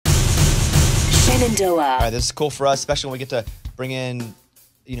Shenendoah. All right, this is cool for us, especially when we get to bring in,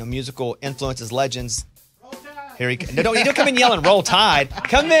 musical influences, legends. Here he comes. No, you don't come in yelling "Roll Tide."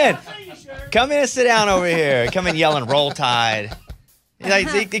 Come in and sit down over here. Come in yelling "Roll Tide." You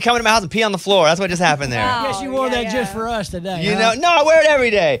come into my house and pee on the floor. That's what just happened there. I guess you wore that just for us today. No, I wear it every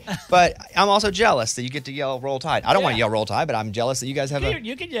day. But I'm also jealous that you get to yell "Roll Tide." I don't want to yell "Roll Tide," but I'm jealous that you guys have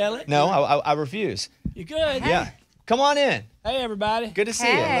You can yell it. No, I refuse. You could. Yeah. Come on in. Hey, everybody. Good to see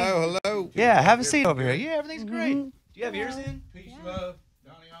you. Hello. Yeah, have a seat over here. Yeah, everything's great. Do you have yours in? Peace, love,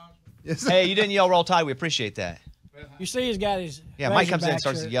 Donnie Osmond. Yes. Hey, you didn't yell "Roll Tide." We appreciate that. You see he's got his Mike comes in and Razorback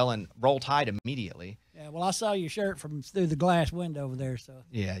starts shirt. yelling "Roll Tide" immediately. Yeah, well, I saw your shirt from through the glass window over there, so.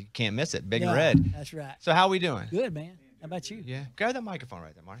 Yeah, you can't miss it. Big and Yeah, red. That's right. So how we doing? Good, man. How about you? Yeah. Grab that microphone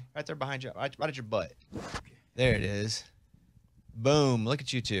right there, Marty. Right there behind you. Right at your butt. There it is. Boom. Look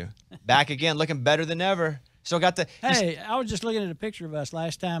at you two. Back again, looking better than ever. Still got the... Hey, I was just looking at a picture of us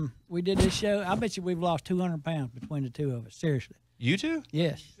last time we did this show. I bet you we've lost 200 pounds between the two of us. Seriously. You two?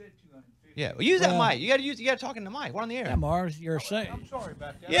 Yes. Yeah. Well, use that mic. You got to talk in the mic. We're on the air. Yeah, Mars, you're saying. I'm sorry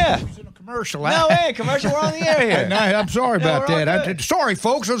about that. Yeah. I was in a commercial. No, hey, commercial. We're on the air here. No, I'm sorry about we're all that. good. Sorry,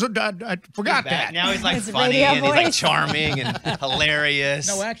 folks. I forgot He's back. that. Now he's like It's a funny radio and he's like voice. charming and hilarious.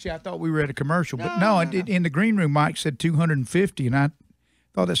 No, actually, I thought we were at a commercial. But no, in the green room, Mike said 250, and I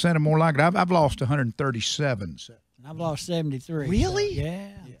thought that sounded more like it. I've lost 137. So. I've lost 73. Really? So,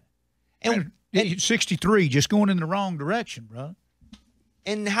 yeah. And 63, just going in the wrong direction, bro.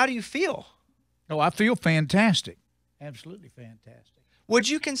 and how do you feel? Oh, I feel fantastic. Absolutely fantastic. Would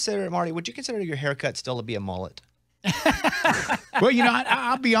you consider, Marty, your haircut still to be a mullet? Well,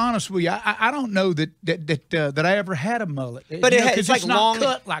 I'll be honest with you. I don't know that I ever had a mullet. But it's like not long,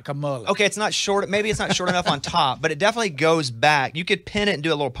 cut like a mullet. Okay, it's not short. Maybe it's not short enough on top, but it definitely goes back. You could pin it and do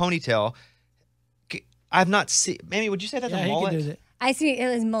a little ponytail. I've not seen. Maybe would you say that's a He mullet? can do that. I see it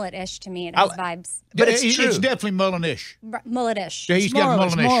was mullet-ish to me. It has vibes. But it's true. It's definitely mullet-ish. Mullet-ish. Yeah, he's got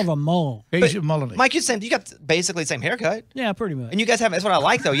It's mullet-ish. more of a mole. He's a mullet-ish. Mike, you got basically the same haircut, Yeah, pretty much. and you guys have. That's what I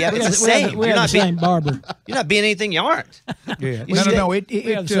like though. Yeah, it's the We have same. we You're have not the same barber. You're not being anything you aren't. Yeah. You No. We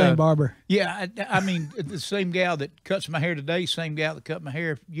have the same barber. Yeah, I mean, the same gal that cuts my hair today, same gal that cut my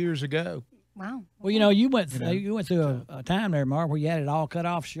hair years ago. Wow. Well, you went through a time there, Mark, where you had it all cut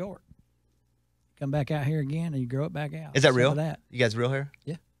off short. Come back out here again, and you grow it back out. Is that Some real? of that. You guys real hair?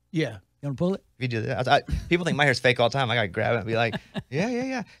 Yeah. Yeah. You want to pull it? If you do that, people think my hair's fake all the time. I gotta grab it and be like,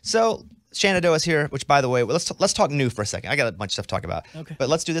 yeah. So Shenendoah is here. Which, by the way, let's talk new for a second. I got a bunch of stuff to talk about. Okay. But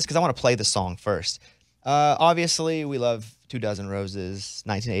let's do this because I want to play the song first. Obviously, we love 2 Dozen Roses,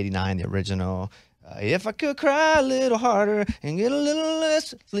 1989, the original. If I could cry a little harder and get a little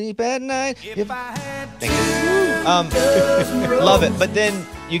less sleep at night. If I had love it. But then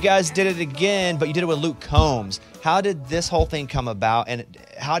you guys did it again, but you did it with Luke Combs. How did this whole thing come about, and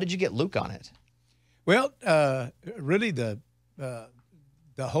how did you get Luke on it? Well, really, the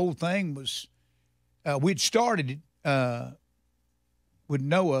whole thing was we'd started with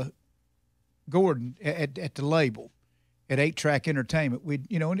Noah Gordon at the label at 8-Track Entertainment.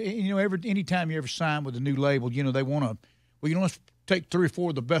 Anytime you ever sign with a new label, they want to. Well, let's take 3 or 4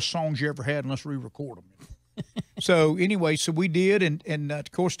 of the best songs you ever had and let's re-record them. So anyway, we did, and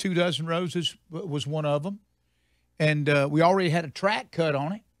of course, 2 Dozen Roses was one of them, and we already had a track cut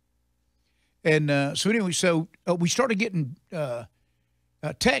on it. And so we started getting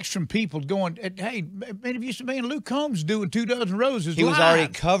texts from people going, "Hey, man, have you seen Luke Combs doing 2 Dozen Roses?" He was live?"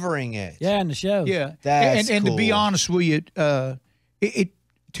 already covering it. Yeah, in the show. Yeah, That's and to be cool. honest with you,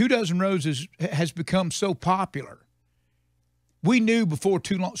 2 Dozen Roses has become so popular. We knew before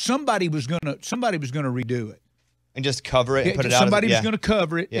too long somebody was gonna redo it. And just cover it and put it out. Somebody was going to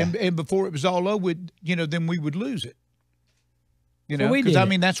cover it, Yeah. and before it was all over, then we would lose it. So we because did I it.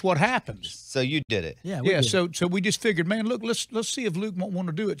 mean that's what happens. So you did it. Yeah. Yeah, so we just figured, man, look, let's see if Luke won't want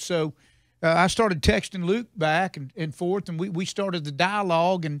to do it. So I started texting Luke back and forth, and we started the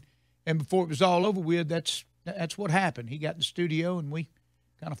dialogue, and before it was all over with, that's what happened. He got in the studio, and we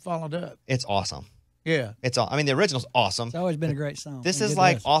kind of followed up. It's awesome. Yeah. I mean, the original's awesome. It's always been a great song. This And is good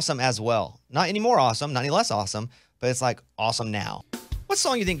like list. awesome as well. Not any more awesome, not any less awesome, but it's like awesome now. What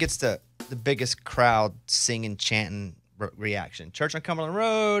song you think gets the biggest crowd singing, chanting reaction? Church on Cumberland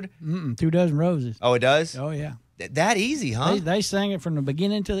Road? 2 Dozen Roses. Oh, it does? Oh, yeah. That easy, huh? They sang it from the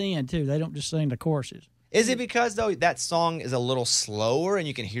beginning to the end, too. They don't just sing the choruses. Is it because, though, that song is a little slower and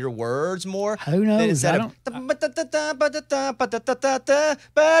you can hear words more? Who knows? Instead of,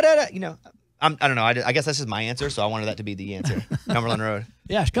 I don't know. I guess that's just my answer, so I wanted that to be the answer. Cumberland Road.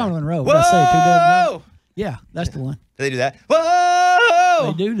 Yeah, it's Cumberland Road. Whoa! Let's say 2 Dozen Roses. Yeah, that's the one. Do they do that?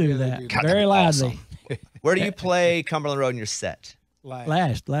 Whoa! They do that. God, Very that'd be loudly. awesome. Where do you play Cumberland Road in your set?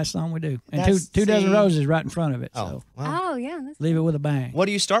 Last song we do, and That's- two dozen see- roses right in front of it. Oh, So well, Oh, yeah. leave it with a bang. what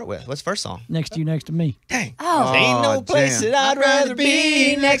do you start with? What's the first song? Next to you, next to me. Dang. Oh. Ain't no place jam. that I'd rather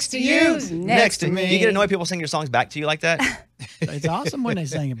be next to you. Next to me. Do you get annoyed people sing your songs back to you like that? It's awesome when they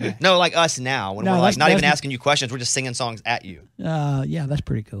sing it back. No, like us now, when No, we're like that's- not even that's- asking you questions, we're just singing songs at you. Yeah, that's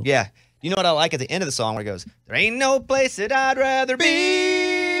pretty cool. Yeah. You know what I like at the end of the song where it goes, there ain't no place that I'd rather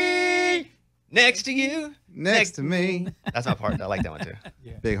be next to you. Next to me. That's my part. I like that one too.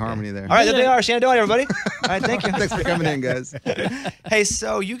 Big harmony there. All right, there they are. Shenendoah, everybody. All right, thank you. Thanks for coming in, guys. Hey,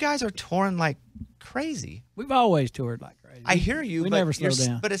 so you guys are touring like crazy. We've always toured like crazy. I hear you, We but never slow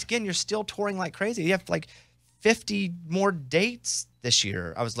down. But again, you're still touring like crazy. You have like 50 more dates this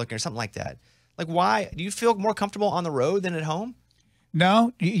year. I was looking or something like that. Like, why do you feel more comfortable on the road than at home?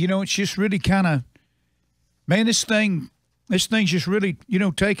 No, it's just really kind of, man, this thing's just really,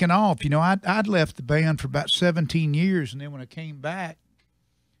 taking off. I'd left the band for about 17 years, and then when I came back,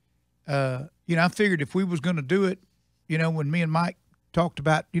 I figured if we was going to do it, when me and Mike talked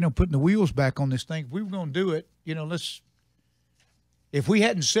about, putting the wheels back on this thing, if we were going to do it, if we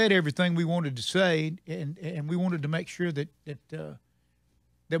hadn't said everything we wanted to say, and we wanted to make sure that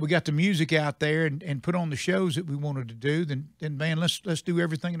we got the music out there and put on the shows that we wanted to do, then man, let's do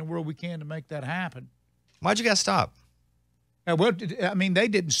everything in the world we can to make that happen. Why'd you guys stop? Well, I mean, they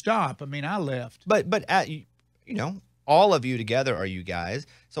didn't stop. I mean, I left. But all of you together are you guys.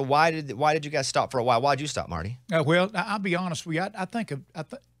 So why did you guys stop for a while? Why'd you stop, Marty? Well, I'll be honest with you. I think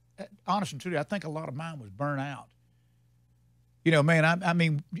honest and true, I think a lot of mine was burnt out. Man, I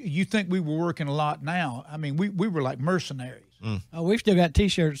mean, you think we were working a lot now. I mean, we were like mercenaries. Oh, we've still got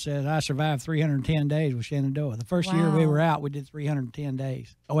T-shirts that says I survived 310 days with Shenendoah. The first year we were out, we did 310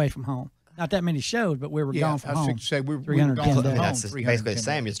 days away from home. Not that many shows, but we were gone from home. Say we were 310 gone from days. home. That's basically the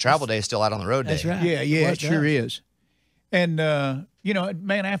same. It's travel day, still out on the road day. That's right. Yeah, It it sure is. And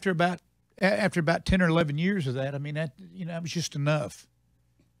man, after about 10 or 11 years of that, I mean, that it was just enough.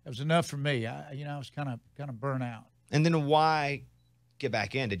 It was enough for me. I was kind of burnt out. And then why get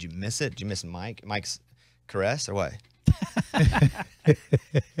back in? Did you miss it? Did you miss Mike's caress or what?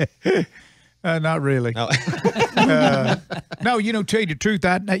 Not really. No. No, tell you the truth,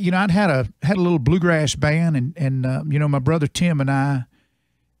 I'd had a little bluegrass band, and my brother Tim and I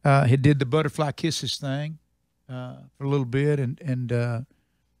had did the Butterfly Kisses thing for a little bit, and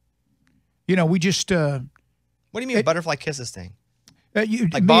we just. What do you mean Butterfly Kisses thing? Like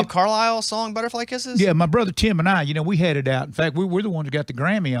Me- Bob Carlyle's song Butterfly Kisses? Yeah, my brother Tim and I, we had it out. In fact, we're the ones who got the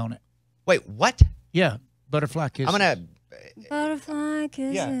Grammy on it. Wait, what? Yeah, Butterfly Kisses. I'm gonna. Butterfly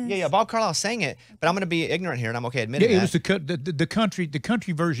kisses. Yeah. Bob Carlyle sang it, but I'm gonna be ignorant here, and I'm okay admitting Yeah, it that. was the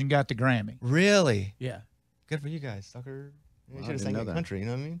country version got the Grammy. Really Yeah. good for you guys, sucker. You Wow, I should have didn't sang know the that. country. You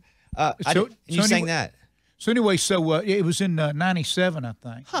know what I mean? You So sang anyway- that. So anyway, it was in '97, I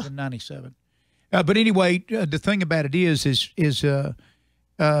think. It was in '97. But anyway, the thing about it is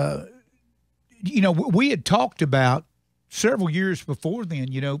we had talked about several years before then,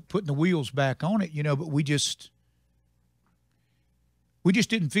 putting the wheels back on it, but we just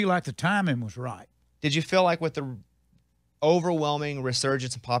didn't feel like the timing was right. Did you feel like with the overwhelming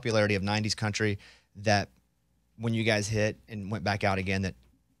resurgence and popularity of 90s country that when you guys hit and went back out again that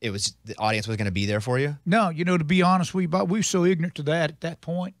the audience was going to be there for you? No, to be honest with you, Bob, we were so ignorant to that at that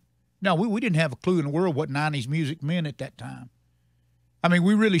point. No, we didn't have a clue in the world what 90s music meant at that time. I mean,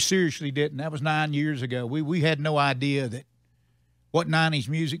 we really seriously didn't. That was 9 years ago. We had no idea that what 90s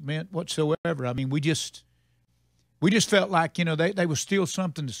music meant whatsoever. I mean, we just felt like, they was still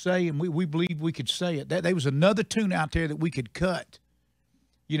something to say, and we believed we could say it. There was another tune out there that we could cut,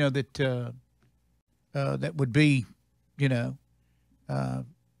 that would be,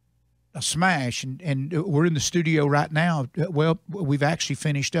 a smash. And we're in the studio right now. Well, we've actually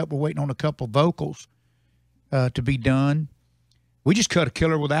finished up. We're waiting on a couple of vocals to be done. We just cut a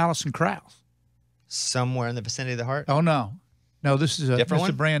killer with Alison Krauss. Somewhere in the vicinity of the heart? Oh, no, this is Different a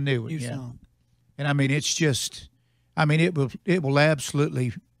one? brand new one. New Yeah. song. And I mean, it's just, it will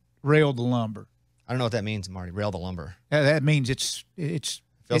absolutely rail the lumber. I don't know what that means, Marty. Rail the lumber. That means it's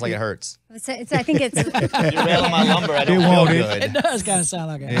Feels like it hurts. I think it's You're railing my lumber. I don't won't. feel It good. does kind of sound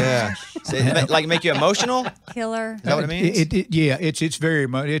like a Yeah. So like make you emotional? Is killer. that what it means? Yeah, it's very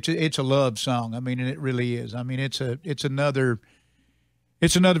much it's a love song. I mean, and it really is. I mean, it's another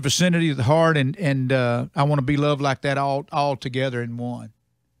vicinity of the heart, and I want to be loved like that all together in one.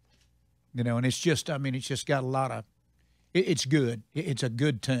 And it's just, it's just got a lot of. It's good. It's a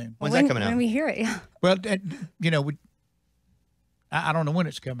good tune. When's that coming out? When we hear it, yeah. Well, I don't know when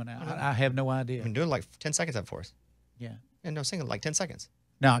it's coming out. I have no idea. Do it like 10 seconds up for us. Yeah. Yeah, no, sing it like 10 seconds.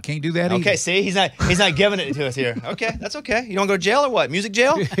 No, I can't do that Okay, either. see, he's not giving it to us here. Okay, that's okay. You don't go to jail or what? Music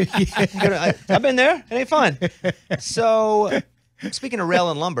jail? I've been there. It ain't fun. So, speaking of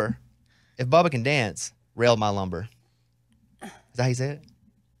rail and lumber, if Bubba can dance, rail my lumber. Is that how you say it?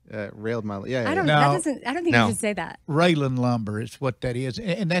 Railed my. Yeah. I don't. No. That doesn't. I don't think No. you should say that. Railing lumber is what that is,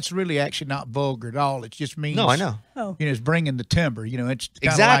 and that's really actually not vulgar at all. It just means No, I know. Oh. You know, it's bringing the timber. You know, it's kind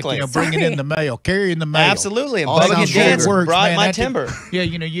of Exactly. like bringing in Sorry. the mail, carrying the mail. Absolutely. And All Bubba can sounds dance. vulgar. Brought man. my That's a- timber. Yeah,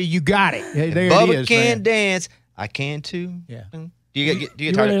 you know, you got it. Yeah, there Bubba it is, can man. dance. I can too. Yeah. Do you get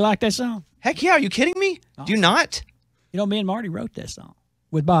You tired? really of- like that song? Heck yeah! Are you kidding me? Do you not? You know, me and Marty wrote that song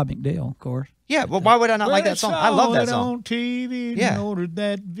with Bob McDill, of course. Yeah. Well, why would I not like that song? I love that song. On TV Yeah. and ordered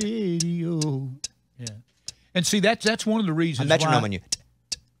that video. Yeah, and see that's one of the I'm reasons metronome why. on you,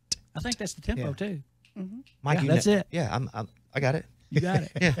 I think that's the tempo Yeah. too. Mike. Yeah, you that's know- it. Yeah, I got it. You got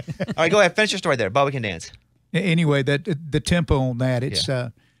it. Yeah. All right, go ahead. Finish your story there. Bubba can dance. Anyway, that the tempo on that it's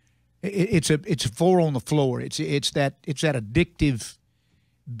it's a four on the floor. It's that addictive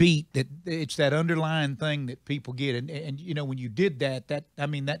beat that it's that underlying thing that people get and you know when you did that I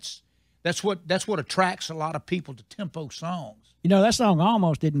mean that's what attracts a lot of people to tempo songs. You know, that song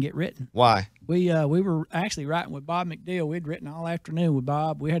almost didn't get written. Why? We were actually writing with Bob McDill. We'd written all afternoon with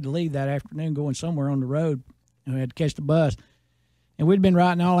Bob. We had to leave that afternoon going somewhere on the road, and we had to catch the bus. And we'd been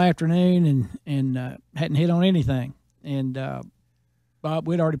writing all afternoon and hadn't hit on anything. And Bob,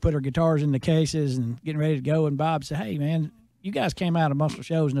 we'd already put our guitars in the cases and getting ready to go. And Bob said, "Hey, man, you guys came out of muscle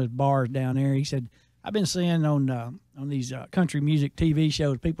shows in those bars down there." He said, "I've been seeing on these country music TV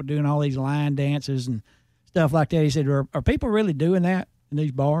shows people doing all these line dances and stuff like that." He said, are people really doing that in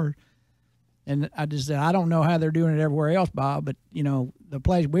these bars? And I just said, I don't know how they're doing it everywhere else, Bob, but, you know, the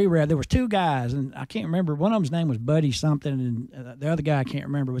place we were at, there was two guys, and I can't remember. One of them's name was Buddy something, and the other guy I can't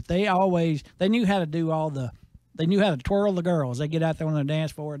remember. But they knew how to do they knew how to twirl the girls. They get out there on the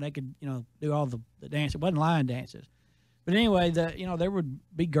dance floor, and they could, you know, do all the dance. It wasn't line dances. But anyway, there would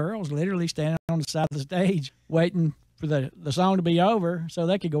be girls literally standing on the side of the stage waiting for the song to be over so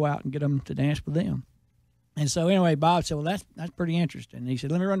they could go out and get them to dance with them. And so anyway, Bob said, "Well, that's pretty interesting." And he said,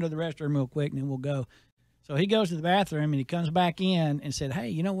 "Let me run to the restroom real quick, and then we'll go." So he goes to the bathroom, and he comes back in and said, "Hey,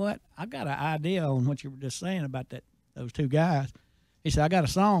 you know what? I've got an idea on what you were just saying about those two guys." He said, "I got a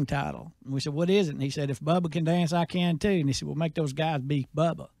song title." And we said, "What is it?" And he said, "If Bubba can dance, I can too." And he said, "Well, make those guys be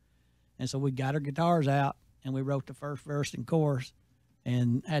Bubba." And so we got our guitars out, and we wrote the first verse and chorus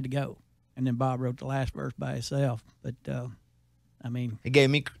and had to go. And then Bob wrote the last verse by himself. But, I mean, It gave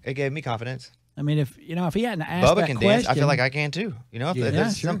me confidence. if he hadn't asked Bubba that can question, dance. I feel like I can too. You know, if Yeah,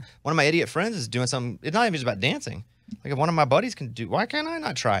 there's sure. one of my idiot friends is doing something, it's not even just about dancing. Like if one of my buddies can do, why can't I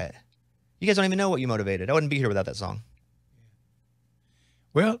not try it? You guys don't even know what you motivated. I wouldn't be here without that song.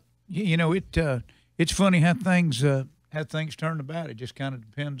 Well, you know it's funny how things turn about. It just kind of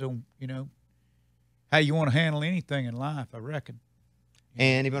depends on how you want to handle anything in life, I reckon.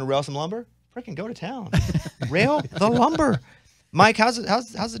 And if you want to rail some lumber, freaking go to town. Rail the lumber. Mike, how's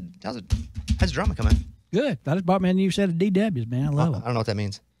drama coming? good. I just bought me a new set of DWs, man. I love I them. don't know what that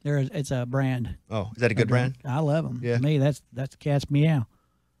means. It's a brand. Oh, is that a good brand? I love them. Yeah. To me, that's the cat's meow.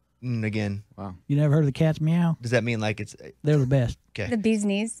 Again, Wow. You never heard of the cat's meow? does that mean like it's They're the best. okay? The bee's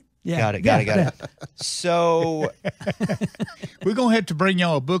knees. Yeah. Got it. So, We're gonna have to bring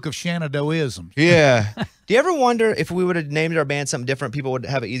y'all a book of Shenendoahisms. yeah. Do you ever wonder if we would have named our band something different, people would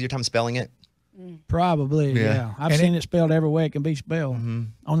have an easier time spelling it? Probably, Yeah. yeah. I've And seen it spelled every way it can be spelled.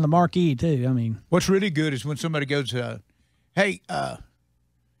 On the marquee, too. I mean, What's really good is when somebody goes, "Hey, can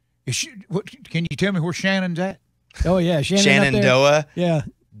you tell me where Shannon's at?" oh, yeah. Shannon up there. Shenendoah. Yeah.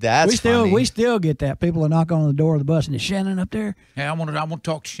 That's We still get that. People will knock on the door of the bus and is Shannon up there? Hey, I want to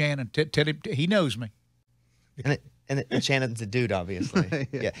talk to Shannon. Tell him he knows me. And Shannon's a dude, obviously.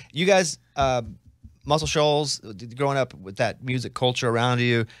 Yeah. You guys, Muscle Shoals, growing up with that music culture around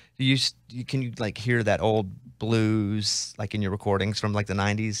you, can you like hear that old blues like in your recordings from like the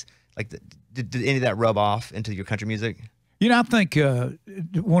 90s? Like, did any of that rub off into your country music? You know, I think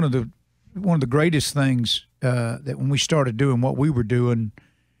one of the greatest things that when we started doing what we were doing,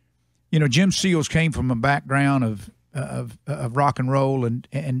 you know, Jim Seals came from a background of rock and roll and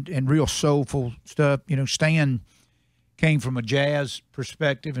real soulful stuff. You know, Stan came from a jazz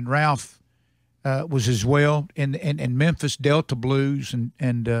perspective, and Ralph was as well, and Memphis Delta blues,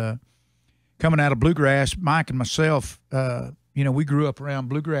 and coming out of bluegrass. Mike and myself, you know, we grew up around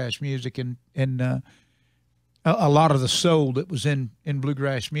bluegrass music, and a lot of the soul that was in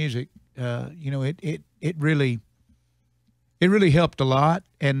bluegrass music. You know, it really helped a lot,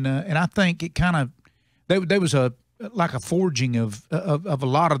 and I think it kind of there was like a forging of a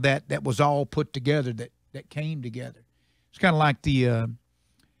lot of that was all put together that came together. It's kind of like the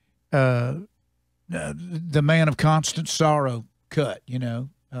the Man of Constant Sorrow cut,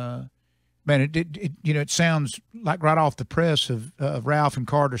 man, it sounds like right off the press of Ralph and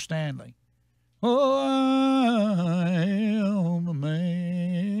Carter Stanley. Oh, I am a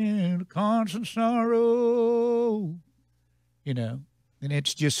man of constant sorrow, and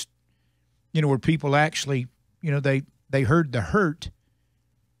it's just, where people actually, they heard the hurt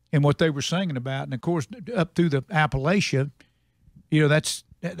in what they were singing about. And of course, up through the Appalachia,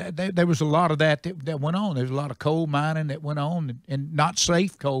 there was a lot of that went on. There was a lot of coal mining that went on, and not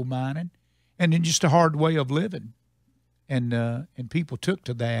safe coal mining, and then just a hard way of living, and people took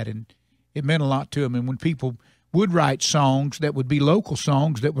to that, and it meant a lot to them. And when people would write songs that would be local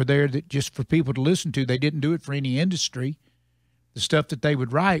songs that were there that just for people to listen to, they didn't do it for any industry. The stuff that they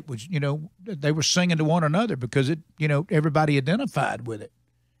would write was, they were singing to one another because it, everybody identified with it.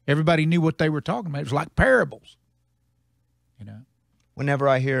 Everybody knew what they were talking about. It was like parables, Whenever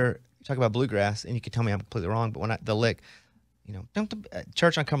I hear you talk about bluegrass, and you can tell me I'm completely wrong, but when the lick,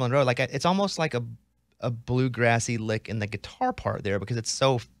 Church on Cumberland Road, like it's almost like a bluegrassy lick in the guitar part there because it's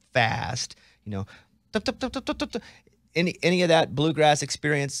so fast, Any of that bluegrass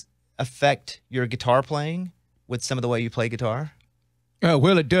experience affect your guitar playing with some of the way you play guitar?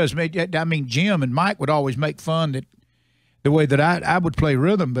 Well, it does. I mean, Jim and Mike would always make fun that the way that I would play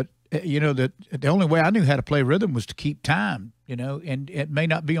rhythm, but the only way I knew how to play rhythm was to keep time, and it may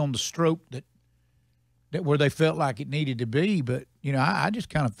not be on the stroke that where they felt like it needed to be, but I just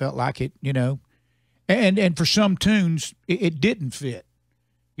kind of felt like it, and for some tunes it didn't fit,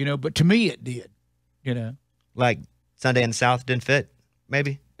 but to me it did, Like Sunday in the South didn't fit,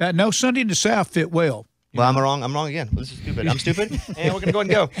 maybe. No, Sunday in the South fit well. Well, I'm wrong. I'm wrong again. This is stupid. I'm stupid, and we're gonna go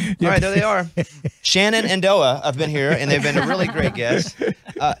ahead and go. All right, there they are. Shenendoah have been here, and they've been a really great guest.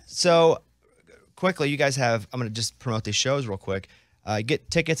 So quickly, you guys have. I'm gonna just promote these shows real quick.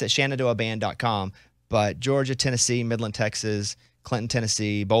 Get tickets at shenendoahband.com. But Georgia, Tennessee, Midland, Texas, Clinton,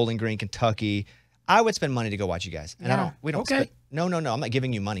 Tennessee, Bowling Green, Kentucky. I would spend money to go watch you guys, and we don't. Okay. No. I'm not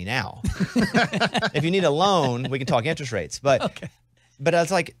giving you money now. If you need a loan, we can talk interest rates. But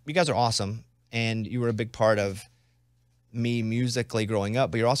it's like you guys are awesome. And you were a big part of me musically growing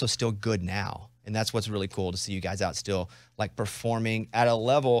up, but you're also still good now. And that's what's really cool to see you guys out still, like, performing at a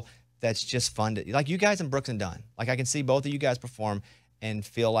level that's just fun to, like you guys and Brooks and Dunn. Like, I can see both of you guys perform and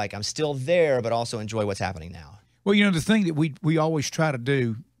feel like I'm still there, but also enjoy what's happening now. Well, the thing that we always try to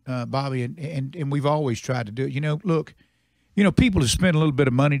do, Bobby, and we've always tried to do it, look, people have spent a little bit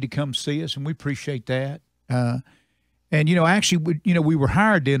of money to come see us, and we appreciate that. And, actually, we were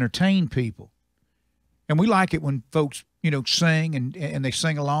hired to entertain people. And we like it when folks, sing and they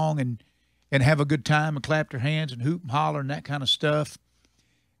sing along and have a good time and clap their hands and hoop and holler and that kind of stuff.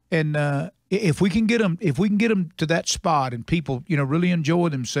 And if we can get them to that spot and people, really enjoy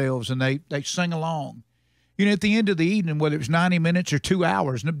themselves and they sing along, at the end of the evening, whether it's 90 minutes or 2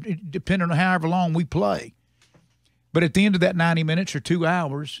 hours, depending on however long we play. But at the end of that 90 minutes or 2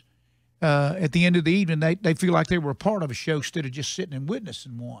 hours, at the end of the evening, they feel like they were a part of a show instead of just sitting and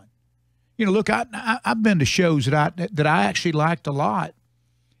witnessing one. Look, I've been to shows that I actually liked a lot,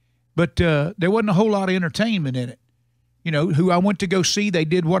 but there wasn't a whole lot of entertainment in it. Who I went to go see, they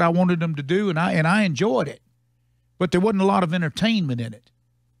did what I wanted them to do, and I enjoyed it, but there wasn't a lot of entertainment in it.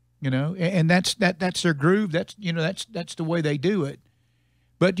 And that's their groove. That's the way they do it.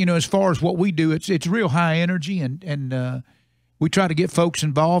 But as far as what we do, it's real high energy, and we try to get folks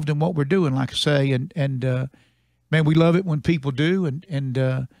involved in what we're doing. Like I say, and man, we love it when people do, and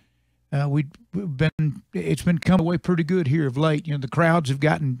it's been coming away pretty good here of late. The crowds have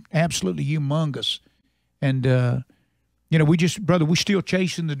gotten absolutely humongous, and we're still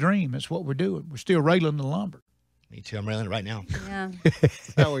chasing the dream. That's what we're doing. We're still railing the lumber. Me too. I'm railing it right now. Yeah.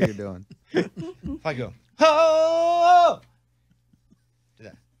 That's not what you're doing. If I go, oh, do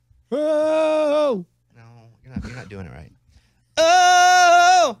that. Oh, No, you're not doing it right.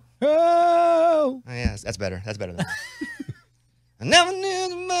 Oh, oh. yeah, that's better. That's better than that. I never knew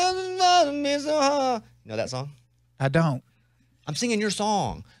the mother loved me so hard. You know that song? I don't. I'm singing your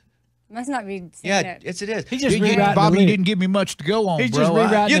song. Must not be saying Yeah, it. it is. He just rewriting Bobby, the you lyrics. didn't give me much to go on, He's bro. just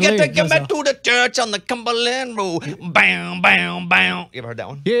rewriting You the get to lyrics, come that's back to the church on the Cumberland Road. Bam, bam, bam. You ever heard that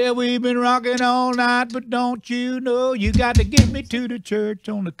one? Yeah, we've been rocking all night, but don't you know you got to get me to the church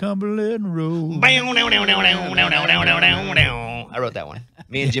on the Cumberland Road. Bam, down, down, down, down, down, down, down, down, down. I wrote that one.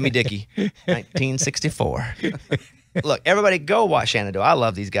 Me and Jimmy Dickey, 1964. Look, everybody go watch Shenendoah. I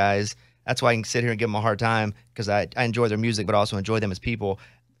love these guys. That's why I can sit here and give them a hard time, because I enjoy their music, but also enjoy them as people.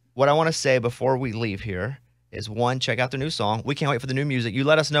 What I want to say before we leave here is one, check out their new song. We can't wait for the new music. You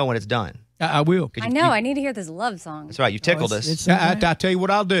let us know when it's done. I will. Could I you- know. you- I need to hear this love song. That's right. You tickled us. It's I tell you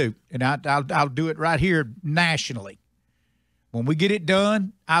what I'll do, and I'll do it right here nationally. When we get it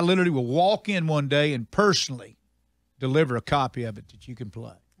done, I literally will walk in one day and personally deliver a copy of it that you can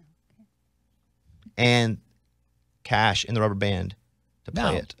play. And Cash in the rubber band to play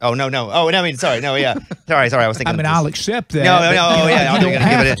No. it. Oh, no. Oh, no, I mean, sorry. No, yeah. Sorry. I was thinking. I mean, of I'll this. accept that. No, but, oh, yeah. you don't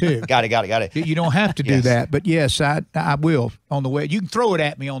have to. Got it. You don't have to do Yes. that, but yes, I will on the way. You can throw it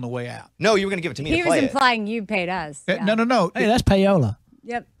at me on the way out. No, you were going to give it to me He to was play it. implying you paid us. Yeah. No. Hey, that's payola.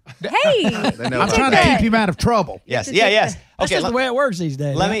 Yep. Hey. They know I'm about trying to that. keep him out of trouble. Yes. Yes. That's Okay. just the way it works these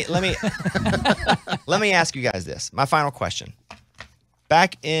days. Let me ask you guys this. My final question.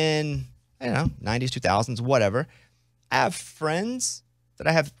 Back in, 90s, 2000s, whatever, I have friends that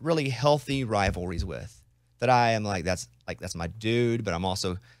I have really healthy rivalries with. That I am that's my dude, but I'm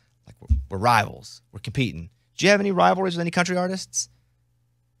also like we're rivals. We're competing. Do you have any rivalries with any country artists?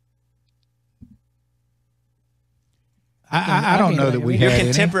 I don't know that we Your have any.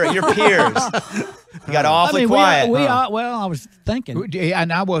 contemporary, your peers. You got awfully quiet. We are, well, I was thinking. Yeah,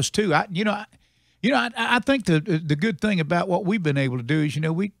 and I was too. I think the good thing about what we've been able to do is,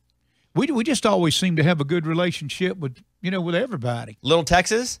 we just always seem to have a good relationship with everybody. Little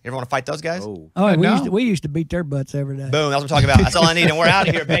Texas. You ever want to fight those guys? Oh, Oh, No. we used to beat their butts every day. Boom, that's what I'm talking about. That's all I need, and we're out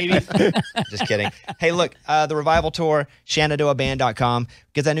of here, baby. Just kidding. Hey, look, the Revival Tour, Shenendoahband.com.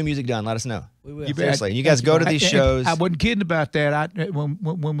 Get that new music done. Let us know. We will. You bet. Seriously, and you guys go to these shows. I wasn't kidding about that.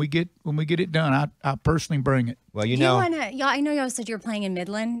 When we get it done, I personally bring it. Well, Do you wanna, y'all? I know y'all said you were playing in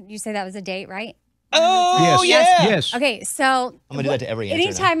Midland. You say that was a date, right? Oh, yes, yeah. yes. Okay, so I'm going to do that to every answer.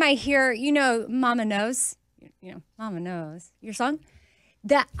 anytime I hear, Mama Knows, Mama Knows, your song,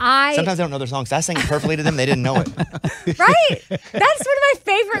 that Sometimes I don't know their songs. I sang it perfectly to them. They didn't know it. right? That's one of my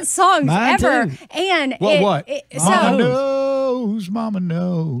favorite songs Mine ever. too. And What? Mama so knows. Mama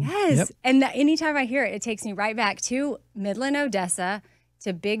knows. yes, Yep. and anytime I hear it, it takes me right back to Midland, Odessa,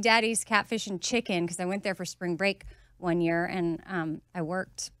 to Big Daddy's Catfish and Chicken, because I went there for spring break one year, and I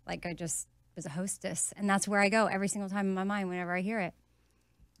worked I just was a hostess, and that's where I go every single time in my mind whenever I hear it.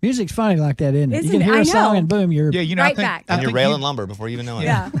 Music's funny like that, isn't it? Isn't You can it? hear I a song know. and boom, you're Yeah, Right I think, back. I And you're think railing lumber before you even know it.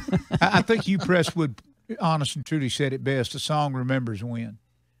 Yeah. I think you, Presswood, honest and truly said it best. A song remembers when.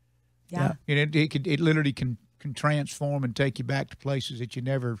 Yeah. And it literally can transform and take you back to places that you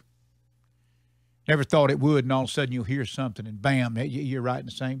never thought it would, and all of a sudden you'll hear something, and bam, you're right in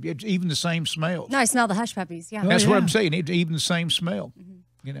the same. It's even the same smells. No, I smell the hush puppies. Yeah. That's what yeah. I'm saying. It's even the same smell.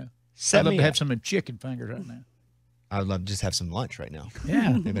 Set I'd love me to up. have some chicken fingers right now. I would love to just have some lunch right now.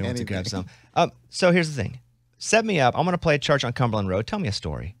 yeah. Maybe I want to grab some. So here's the thing. Set me up. I'm going to play Church on Cumberland Road. Tell me a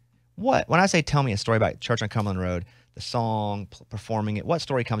story. When I say tell me a story about Church on Cumberland Road, the song, performing it, what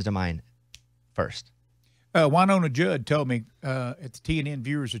story comes to mind first? Winona Judd told me at the TNN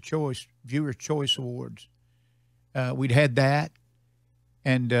Viewers Choice Awards, we'd had that,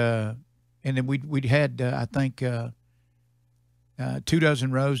 and then we'd had I think 2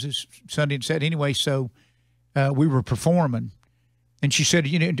 Dozen Roses Sunday and Saturday. Anyway, so we were performing, and she said,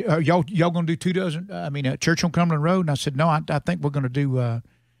 are y'all gonna do 2 Dozen? Church on Cumberland Road. And I said, no, I think we're gonna do I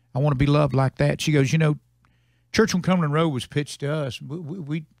Want to Be Loved Like That. She goes, Church on Cumberland Road was pitched to us.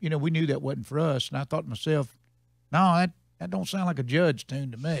 We knew that wasn't for us, and I thought to myself, no, that don't sound like a Judge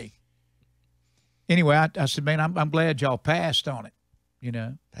tune to me. Anyway, I said, man, I'm glad y'all passed on it.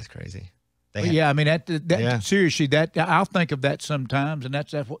 That's crazy. But yeah, I mean that Yeah. seriously, that I'll think of that sometimes, and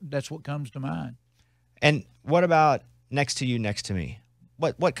that's what comes to mind. And what about Next to You, Next to Me?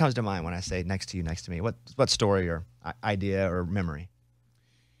 What comes to mind when I say Next to You, Next to Me? What story or idea or memory?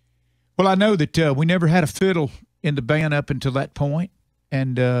 Well, I know that we never had a fiddle in the band up until that point,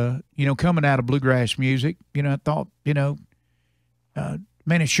 and coming out of bluegrass music, I thought,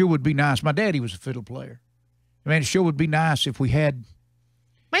 man, it sure would be nice. My daddy was a fiddle player. Man, it sure would be nice if we had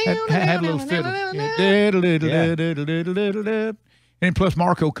a little fiddle. Yeah. And plus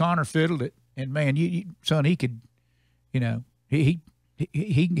Mark O'Connor fiddled it, and man, son, he could, he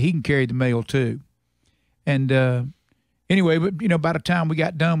can carry the mail too. And anyway, but by the time we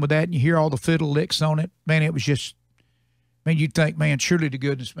got done with that, and you hear all the fiddle licks on it, man, it was just, man, you'd think, man, surely to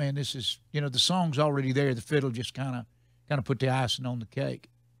goodness, man, this is, the song's already there. The fiddle just kind of put the icing on the cake.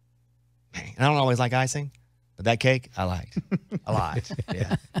 And I don't always like icing, but that cake I liked a lot.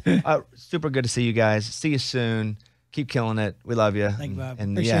 Yeah. Super good to see you guys. See you soon. Keep killing it. We love you. Thank you, Bob.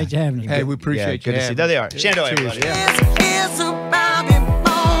 And Appreciate you having us. Hey, we appreciate you Good to see you. having There they us. are. Shenendoah, Cheers. everybody. It's a